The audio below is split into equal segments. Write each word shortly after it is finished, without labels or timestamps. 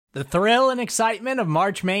The thrill and excitement of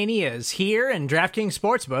March Mania is here, and DraftKings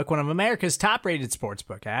Sportsbook, one of America's top-rated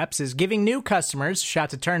sportsbook apps, is giving new customers a shot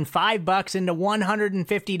to turn $5 into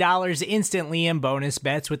 $150 instantly in bonus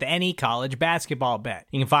bets with any college basketball bet.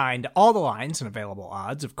 You can find all the lines and available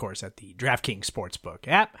odds, of course, at the DraftKings Sportsbook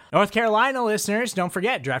app. North Carolina listeners, don't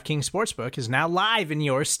forget, DraftKings Sportsbook is now live in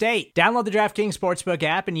your state. Download the DraftKings Sportsbook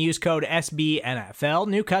app and use code SBNFL.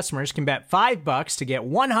 New customers can bet $5 to get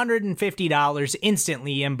 $150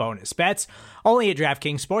 instantly in bonus bets, only at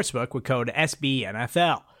DraftKings Sportsbook with code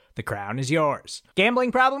SBNFL. The crown is yours.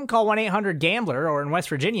 Gambling problem? Call 1-800-GAMBLER, or in West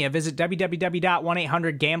Virginia, visit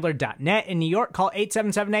www.1800gambler.net. In New York, call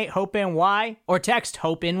 877-8-HOPE-NY or text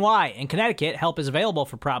HOPE-NY. In Connecticut, help is available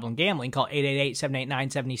for problem gambling. Call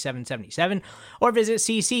 888-789-7777 or visit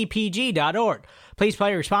ccpg.org. Please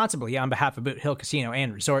play responsibly on behalf of Boot Hill Casino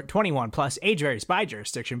and Resort. 21 plus, age varies by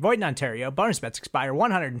jurisdiction. Void in Ontario. Bonus bets expire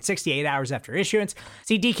 168 hours after issuance.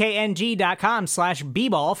 See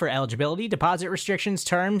dkng.com/bball for eligibility, deposit restrictions,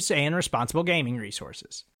 terms, and responsible gaming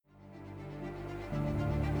resources.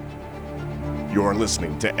 You're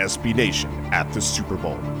listening to SB Nation at the Super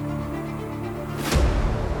Bowl.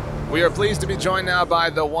 We are pleased to be joined now by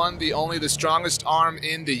the one, the only, the strongest arm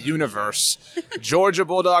in the universe. Georgia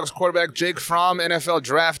Bulldogs quarterback Jake Fromm, NFL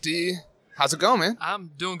draftee. How's it going, man?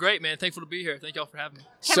 I'm doing great, man. Thankful to be here. Thank y'all for having me.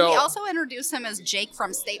 Can we also introduce him as Jake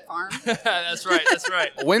from State Farm? That's right.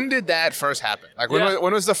 When did that first happen? Like,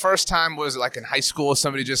 when was the first time? Was it like in high school?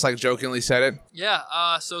 Somebody just like jokingly said it? Yeah.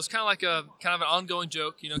 So it's kind of like an ongoing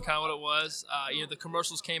joke. Kind of what it was. The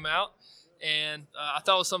commercials came out, and I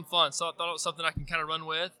thought it was something fun. So I thought it was something I can kind of run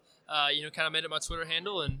with. Kind of made it my Twitter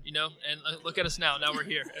handle, and look at us now. Now we're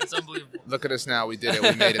here. It's unbelievable. Look at us now. We did it.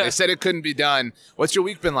 We made it. They said it couldn't be done. What's your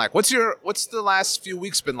week been like? What's the last few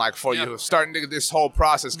weeks been like for you? Starting to get this whole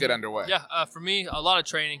process get underway. Yeah. For me, a lot of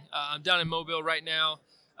training. I'm down in Mobile right now,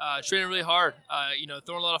 training really hard.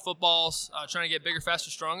 Throwing a lot of footballs, trying to get bigger, faster,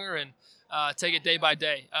 stronger, and take it day by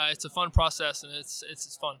day. It's a fun process, and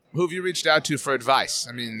it's fun. Who have you reached out to for advice?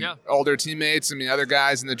 I mean, older teammates, other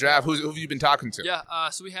guys in the draft. Who have you been talking to? Yeah,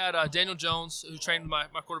 so we had Daniel Jones, who trained my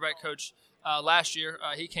quarterback coach last year.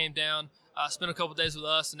 He came down, spent a couple days with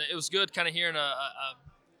us, and it was good kind of hearing a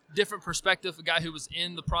different perspective, a guy who was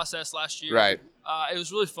in the process last year. Right. It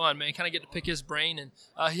was really fun, man. Kind of get to pick his brain, and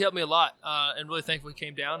he helped me a lot, and really thankful he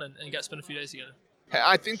came down and got to spend a few days together.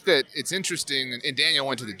 I think that it's interesting, and Daniel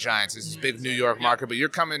went to the Giants. This is a big New York market, but you're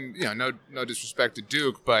coming, no disrespect to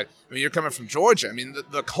Duke, but you're coming from Georgia.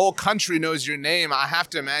 The whole country knows your name. I have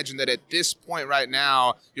to imagine that at this point right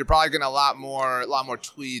now, you're probably getting a lot more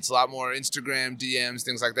tweets, a lot more Instagram DMs,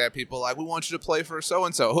 things like that. People like, we want you to play for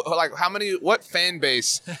so-and-so. Like, what fan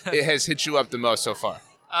base has hit you up the most so far?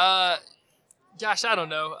 Gosh, I don't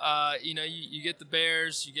know. You get the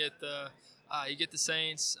Bears, you get the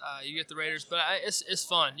Saints, you get the Raiders, but it's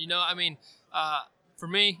fun. For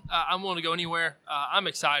me, I'm willing to go anywhere. I'm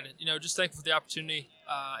excited, just thankful for the opportunity,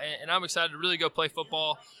 and I'm excited to really go play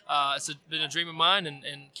football. It's been a dream of mine, and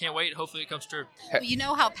can't wait. Hopefully it comes true. Well, you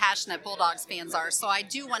know how passionate Bulldogs fans are, so I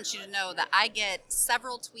do want you to know that I get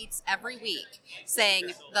several tweets every week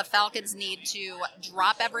saying the Falcons need to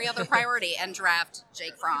drop every other priority and draft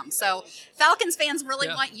Jake Fromm. So Falcons fans really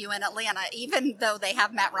want you in Atlanta, even though they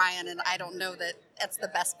have Matt Ryan, and I don't know that that's the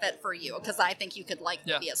best fit for you, because I think you could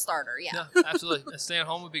be a starter. Yeah, absolutely. Staying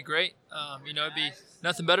home would be great. It'd be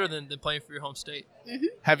nothing better than playing for your home state. Mm-hmm.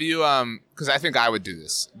 Have you, because I think I would do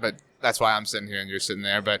this, but that's why I'm sitting here and you're sitting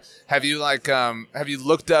there. But have you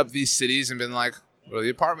looked up these cities and been like, what are the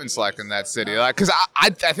apartments like in that city? Because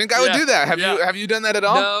I think I would do that. Have you done that at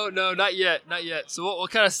all? No, not yet. So we'll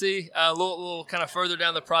kind of see a little kind of further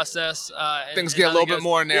down the process. Things get a little bit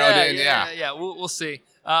more narrowed in. Yeah. We'll see.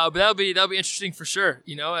 But that'll be interesting for sure.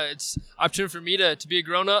 It's opportunity for me to be a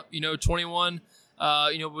grown up. 21.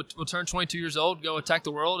 We'll turn 22 years old, go attack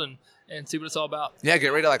the world, and see what it's all about. Yeah,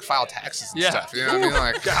 get ready to file taxes and stuff. You know what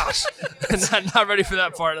I mean? Gosh, not ready for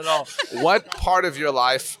that part at all. What part of your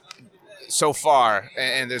life so far,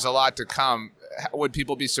 and there's a lot to come, would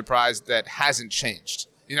people be surprised that hasn't changed?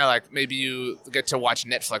 Maybe you get to watch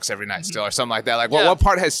Netflix every night still, or something like that. What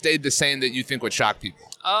part has stayed the same that you think would shock people?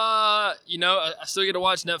 I still get to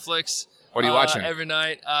watch Netflix. What are you watching? Every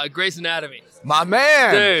night. Grey's Anatomy. My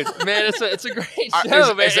man! Dude, man, it's a great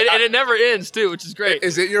show, man. And it never ends, too, which is great.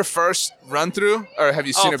 Is it your first run-through, or have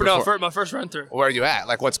you seen it before? No, my first run-through. Where are you at?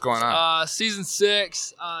 What's going on? Season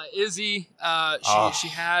 6, Izzy, she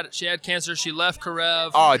had cancer. She left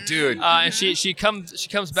Karev. Oh, dude. And she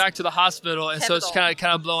comes back to the hospital, and so it's kind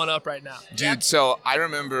of blowing up right now. Dude, so I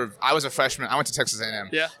remember I was a freshman. I went to Texas A&M.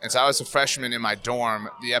 Yeah. And so I was a freshman in my dorm.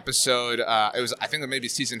 The episode, I think it was maybe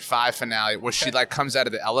season 5 finale. O'Malley where she like comes out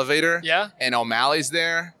of the elevator. Yeah. And O'Malley's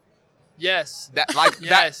there. Yes. That like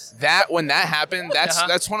yes. that when that happened,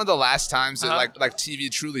 that's one of the last times that like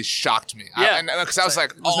TV truly shocked me. Yeah. Because I was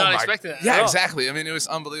like, was not expecting that. Yeah, exactly. I mean, it was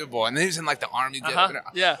unbelievable. And then he was in like the army.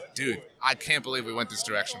 Yeah. Dude, I can't believe we went this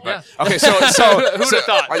direction. But Yeah. okay, so who'd have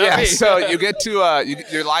thought? Yeah. So you get to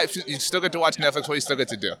your life. You still get to watch Netflix. What do you still get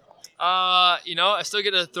to do? I still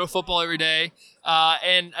get to throw football every day.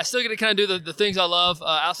 And I still get to kind of do the things I love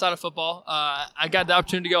outside of football. I got the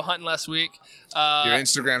opportunity to go hunting last week. Your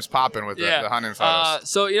Instagram's popping with the hunting photos.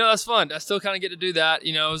 So, that's fun. I still kind of get to do that.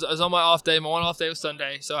 It was on my off day. My one off day was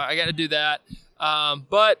Sunday, so I got to do that.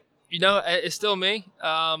 But, it's still me,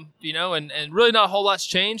 and really not a whole lot's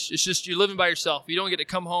changed. It's just you're living by yourself. You don't get to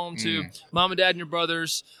come home to mom and dad and your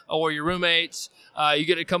brothers or your roommates. You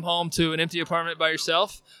get to come home to an empty apartment by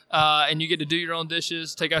yourself, and you get to do your own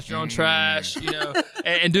dishes, take out your own trash,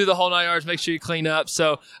 and do the whole 9 yards, make sure you clean up.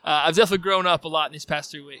 So I've definitely grown up a lot in these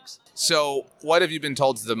past 3 weeks. So what have you been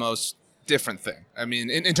told is the most different thing? I mean,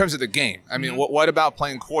 in terms of the game. I mean, what about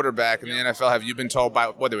playing quarterback in the NFL? Have you been told by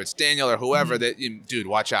whether it's Daniel or whoever that, dude,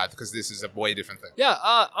 watch out because this is a way different thing? Yeah,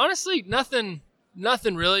 honestly, nothing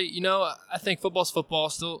really. I think football's football,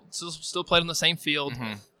 still played on the same field.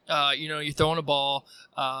 You're throwing a ball,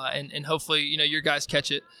 and hopefully, your guys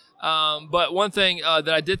catch it. But one thing that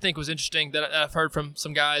I did think was interesting that I've heard from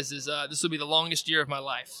some guys is this will be the longest year of my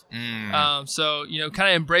life. So, kind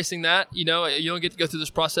of embracing that, you don't get to go through this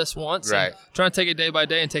process once. Right. And trying to take it day by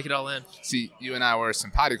day and take it all in. See, you and I were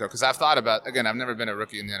simpatico because I've thought about, again, I've never been a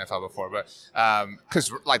rookie in the NFL before, but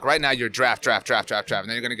because like right now you're draft, and then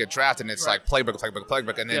you're going to get drafted and it's like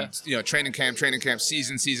playbook. And then, training camp,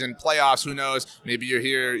 season, playoffs, who knows? Maybe you're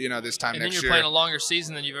here, this time and next year. And then you're playing a longer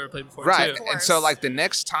season than you've ever played before, right. too. And so like the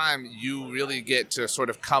next time you really get to sort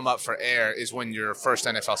of come up for air is when your first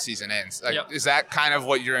NFL season ends. Is that kind of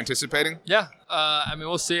what you're anticipating? Yeah.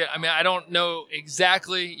 We'll see it. I don't know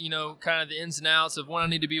exactly, kind of the ins and outs of when I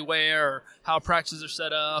need to be aware or how practices are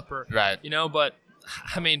set up or, right. But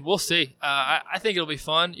we'll see. I think it'll be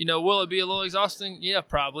fun. Will it be a little exhausting? Yeah,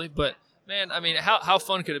 probably. But man, how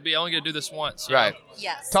fun could it be? I only get to do this once. Right.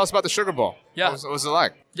 Yes. Tell us about the Sugar Bowl. Yeah. What was it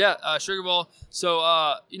like? Yeah, Sugar Bowl. So,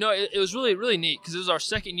 it was really, really neat because it was our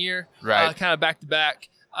second year, right. Kind of back to back.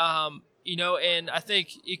 And I think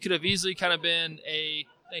it could have easily kind of been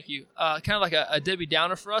kind of like a Debbie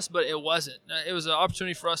Downer for us, but it wasn't. It was an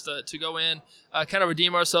opportunity for us to go in, kind of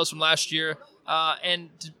redeem ourselves from last year.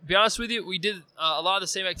 And to be honest with you, we did a lot of the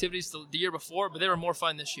same activities the year before, but they were more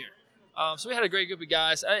fun this year. So we had a great group of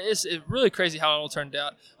guys. It's really crazy how it all turned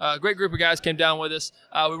out. A great group of guys came down with us.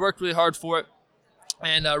 We worked really hard for it,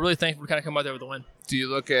 and really thankful we kind of come out there with a win. Do you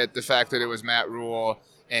look at the fact that it was Matt Rule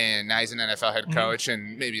and now he's an NFL head coach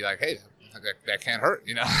and maybe like, hey, that can't hurt,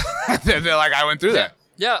 They're like, I went through that.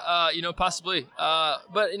 Yeah, possibly.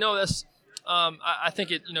 But, that's I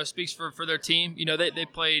think it, speaks for their team. They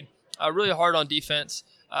played really hard on defense,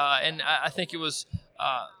 and I think it was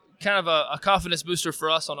kind of a confidence booster for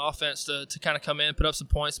us on offense to kind of come in, put up some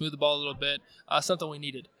points, move the ball a little bit, something we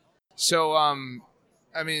needed. So,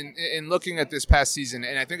 in looking at this past season,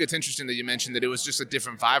 and I think it's interesting that you mentioned that it was just a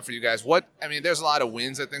different vibe for you guys. There's a lot of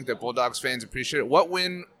wins, I think, that Bulldogs fans appreciate. What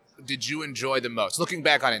win did you enjoy the most, looking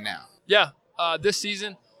back on it now? Yeah, this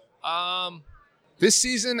season. This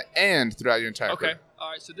season and throughout your entire career. Okay,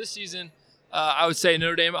 all right, so this season, I would say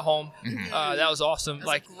Notre Dame at home. That was awesome. That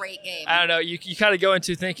was a great game. I don't know. You kind of go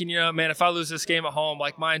into thinking, man, if I lose this game at home,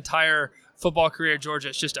 like my entire football career at Georgia,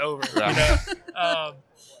 it's just over.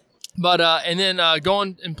 And then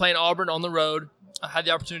going and playing Auburn on the road, I had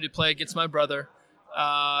the opportunity to play against my brother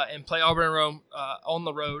and play Auburn and Rome on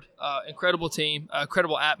the road. Incredible team,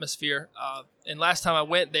 incredible atmosphere. And last time I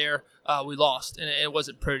went there, we lost, and it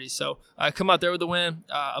wasn't pretty. So I come out there with a win,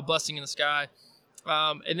 a blessing in the sky.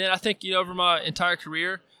 And then I think, over my entire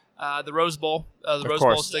career, the Rose Bowl,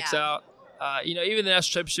 Bowl sticks out. Even the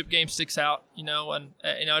national championship game sticks out, and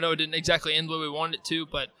I know it didn't exactly end the way we wanted it to,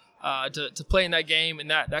 but to play in that game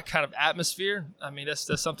and that kind of atmosphere,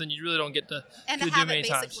 that's something you really don't get to do many times. And to have it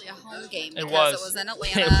basically a home game It because was. it was in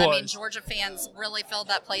Atlanta. It was. Georgia fans really filled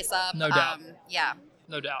that place up. No doubt. Yeah.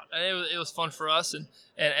 No doubt. And it was fun for us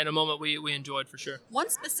and a moment we enjoyed for sure. One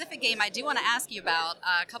specific game I do want to ask you about,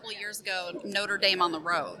 a couple of years ago, Notre Dame on the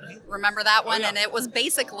road. Remember that one? Oh, yeah. And it was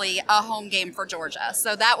basically a home game for Georgia.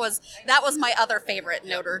 So that was my other favorite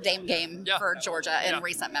Notre Dame game for Georgia in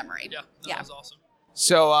recent memory. Yeah, that was awesome.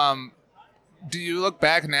 So, do you look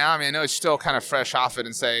back now? I know it's still kind of fresh off it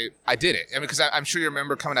and say, I did it. Because I'm sure you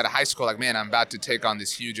remember coming out of high school like, man, I'm about to take on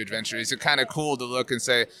this huge adventure. Is it kind of cool to look and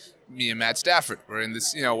say, me and Matt Stafford. We're in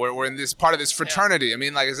this, we're in this part of this fraternity. Yeah. I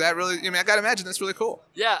mean, like, is that really? I mean, I gotta imagine that's really cool.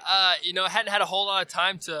 Yeah, I hadn't had a whole lot of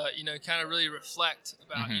time to, kind of really reflect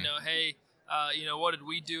about, hey, what did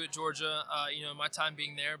we do at Georgia? My time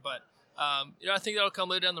being there, but I think that'll come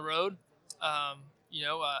later down the road.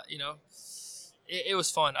 It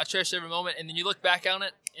was fun. I cherished every moment, and then you look back on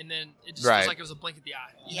it, and then it just feels like it was a blink of the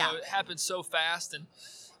eye. It happened so fast, and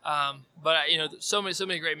but so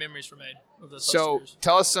many great memories were made of those. So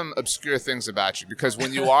tell us some obscure things about you, because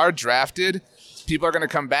when you are drafted, people are going to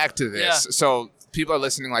come back to this. Yeah. So people are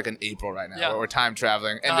listening like in April right now, where we're time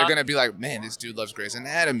traveling, and they're going to be like, "Man, this dude loves Grey's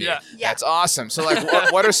Anatomy. Yeah. That's awesome." So like,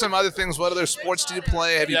 what are some other things? What other sports do you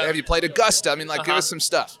play? Have you played Augusta? I mean, like, give us some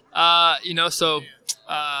stuff.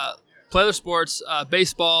 Play other sports,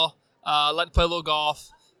 baseball. Like to play a little golf.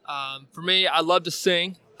 For me, I love to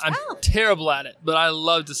sing. I'm terrible at it, but I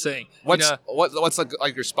love to sing. What's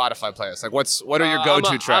like your Spotify playlist? Like, what are your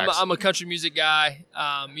go-to tracks? I'm a country music guy.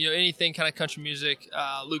 Anything kind of country music.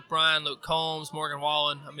 Luke Bryan, Luke Combs, Morgan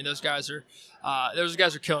Wallen. I mean, those guys are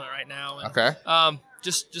killing it right now. And, okay.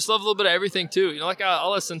 Just love a little bit of everything too. I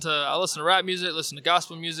listen to rap music, listen to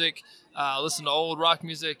gospel music, listen to old rock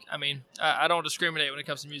music. I mean, I don't discriminate when it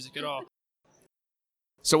comes to music at all.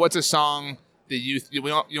 So what's a song that you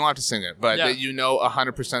don't have to sing it, but that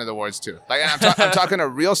 100% of the words to? Like, and I'm talking a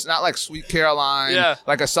real, not like Sweet Caroline,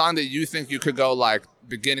 like a song that you think you could go like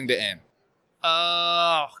beginning to end.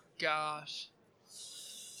 Oh gosh.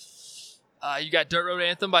 You got Dirt Road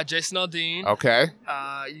Anthem by Jason Aldean. Okay.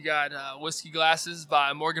 You got Whiskey Glasses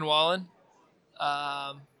by Morgan Wallen.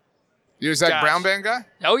 You're a Zach Brown Band guy?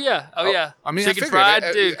 Oh, yeah. I mean, Chicken Fried,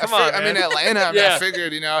 dude, come on, man. I'm in Atlanta. I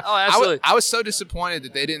figured, Oh, absolutely. I was so disappointed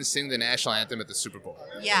that they didn't sing the national anthem at the Super Bowl.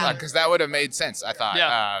 Yeah. Because that would have made sense, I thought.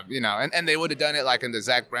 Yeah. And they would have done it like in the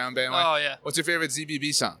Zach Brown Band way. Oh, yeah. What's your favorite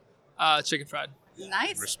ZBB song? Chicken Fried.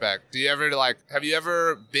 Nice. Respect. Have you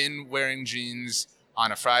ever been wearing jeans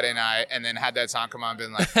on a Friday night and then had that song come on and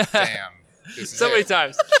been like, damn, this is so many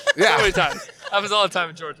times. Yeah. So many times. Happens all the time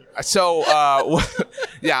in Georgia. So, I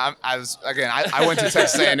went to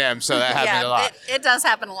Texas A&M, so that happened a lot. It does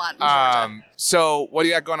happen a lot in Georgia. So what do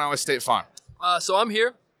you got going on with State Farm? So I'm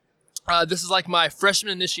here. This is like my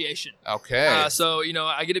freshman initiation. Okay. I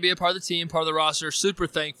get to be a part of the team, part of the roster. Super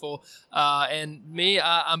thankful. And me,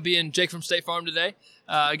 I'm being Jake from State Farm today.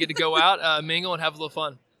 I get to go out, mingle, and have a little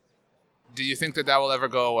fun. Do you think that will ever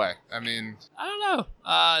go away? I mean,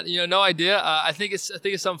 I don't know. No idea. I think it's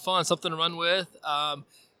something fun, something to run with.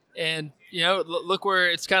 And look where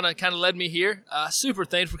it's kind of led me here. Super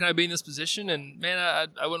thankful for kind of being in this position, and man,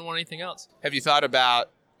 I wouldn't want anything else. Have you thought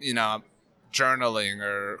about journaling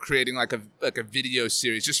or creating like a video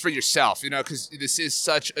series just for yourself? Because this is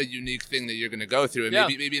such a unique thing that you're going to go through, and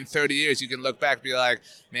maybe in 30 years you can look back and be like,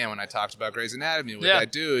 man, when I talked about Grey's Anatomy with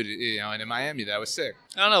that dude, and in Miami, that was sick.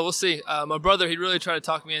 I don't know. We'll see. My brother, he really tried to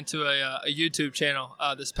talk me into a YouTube channel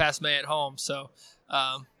this past May at home. So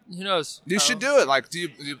who knows? You should do it. Like, do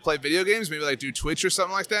you play video games? Maybe like do Twitch or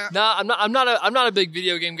something like that? No, I'm not a big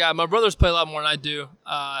video game guy. My brothers play a lot more than I do.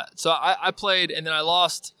 So I played, and then I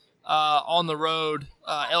lost on the road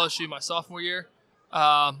LSU my sophomore year.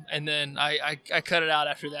 And then I cut it out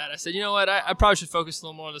after that. I said, you know what? I probably should focus a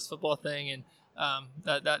little more on this football thing, and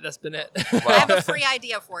that's been it. Wow. I have a free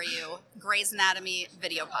idea for you. Grey's Anatomy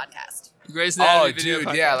video podcast. Grey's Anatomy video dude,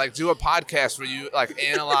 podcast. yeah, like do a podcast where you like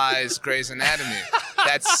analyze Grey's Anatomy.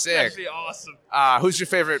 That's sick. That'd be awesome. Who's your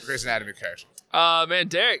favorite Grey's Anatomy character? Man,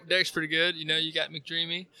 Derek's pretty good. You got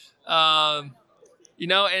McDreamy. And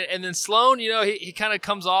then Sloan, he kind of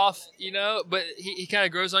comes off, but he kind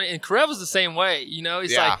of grows on you. And Karev was the same way,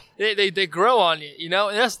 He's like they grow on you,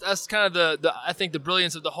 and that's kind of the I think the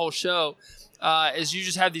brilliance of the whole show, is you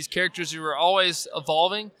just have these characters who are always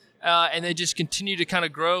evolving, and they just continue to kind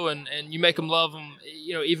of grow, and you make them love them,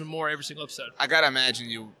 even more every single episode. I gotta imagine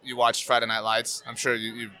you watched Friday Night Lights. I'm sure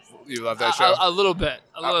you love that show. A little bit.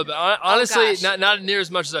 Honestly, not near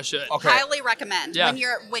as much as I should. Okay. Highly recommend. Yeah.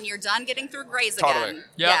 when you're done getting through Grey's Totally. again.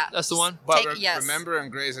 Yeah, that's the one. But remember in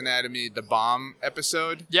Grey's Anatomy, the bomb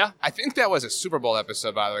episode? Yeah. I think that was a Super Bowl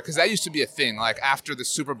episode, by the way, because that used to be a thing. Like, after the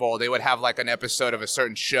Super Bowl, they would have, like, an episode of a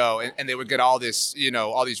certain show, and they would get all this,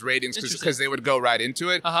 all these ratings because they would go right into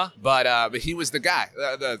it. Uh-huh. But he was the guy.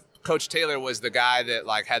 The Coach Taylor was the guy that,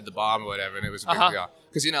 like, had the bomb or whatever, and it was a big deal.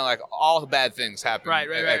 Because, like, all the bad things happen at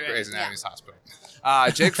Grey's Anatomy's hospital.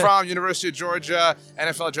 Jake Fromm, University of Georgia,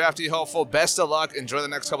 NFL draftee hopeful. Best of luck. Enjoy the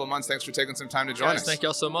next couple of months. Thanks for taking some time to join us. Thank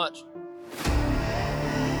y'all so much.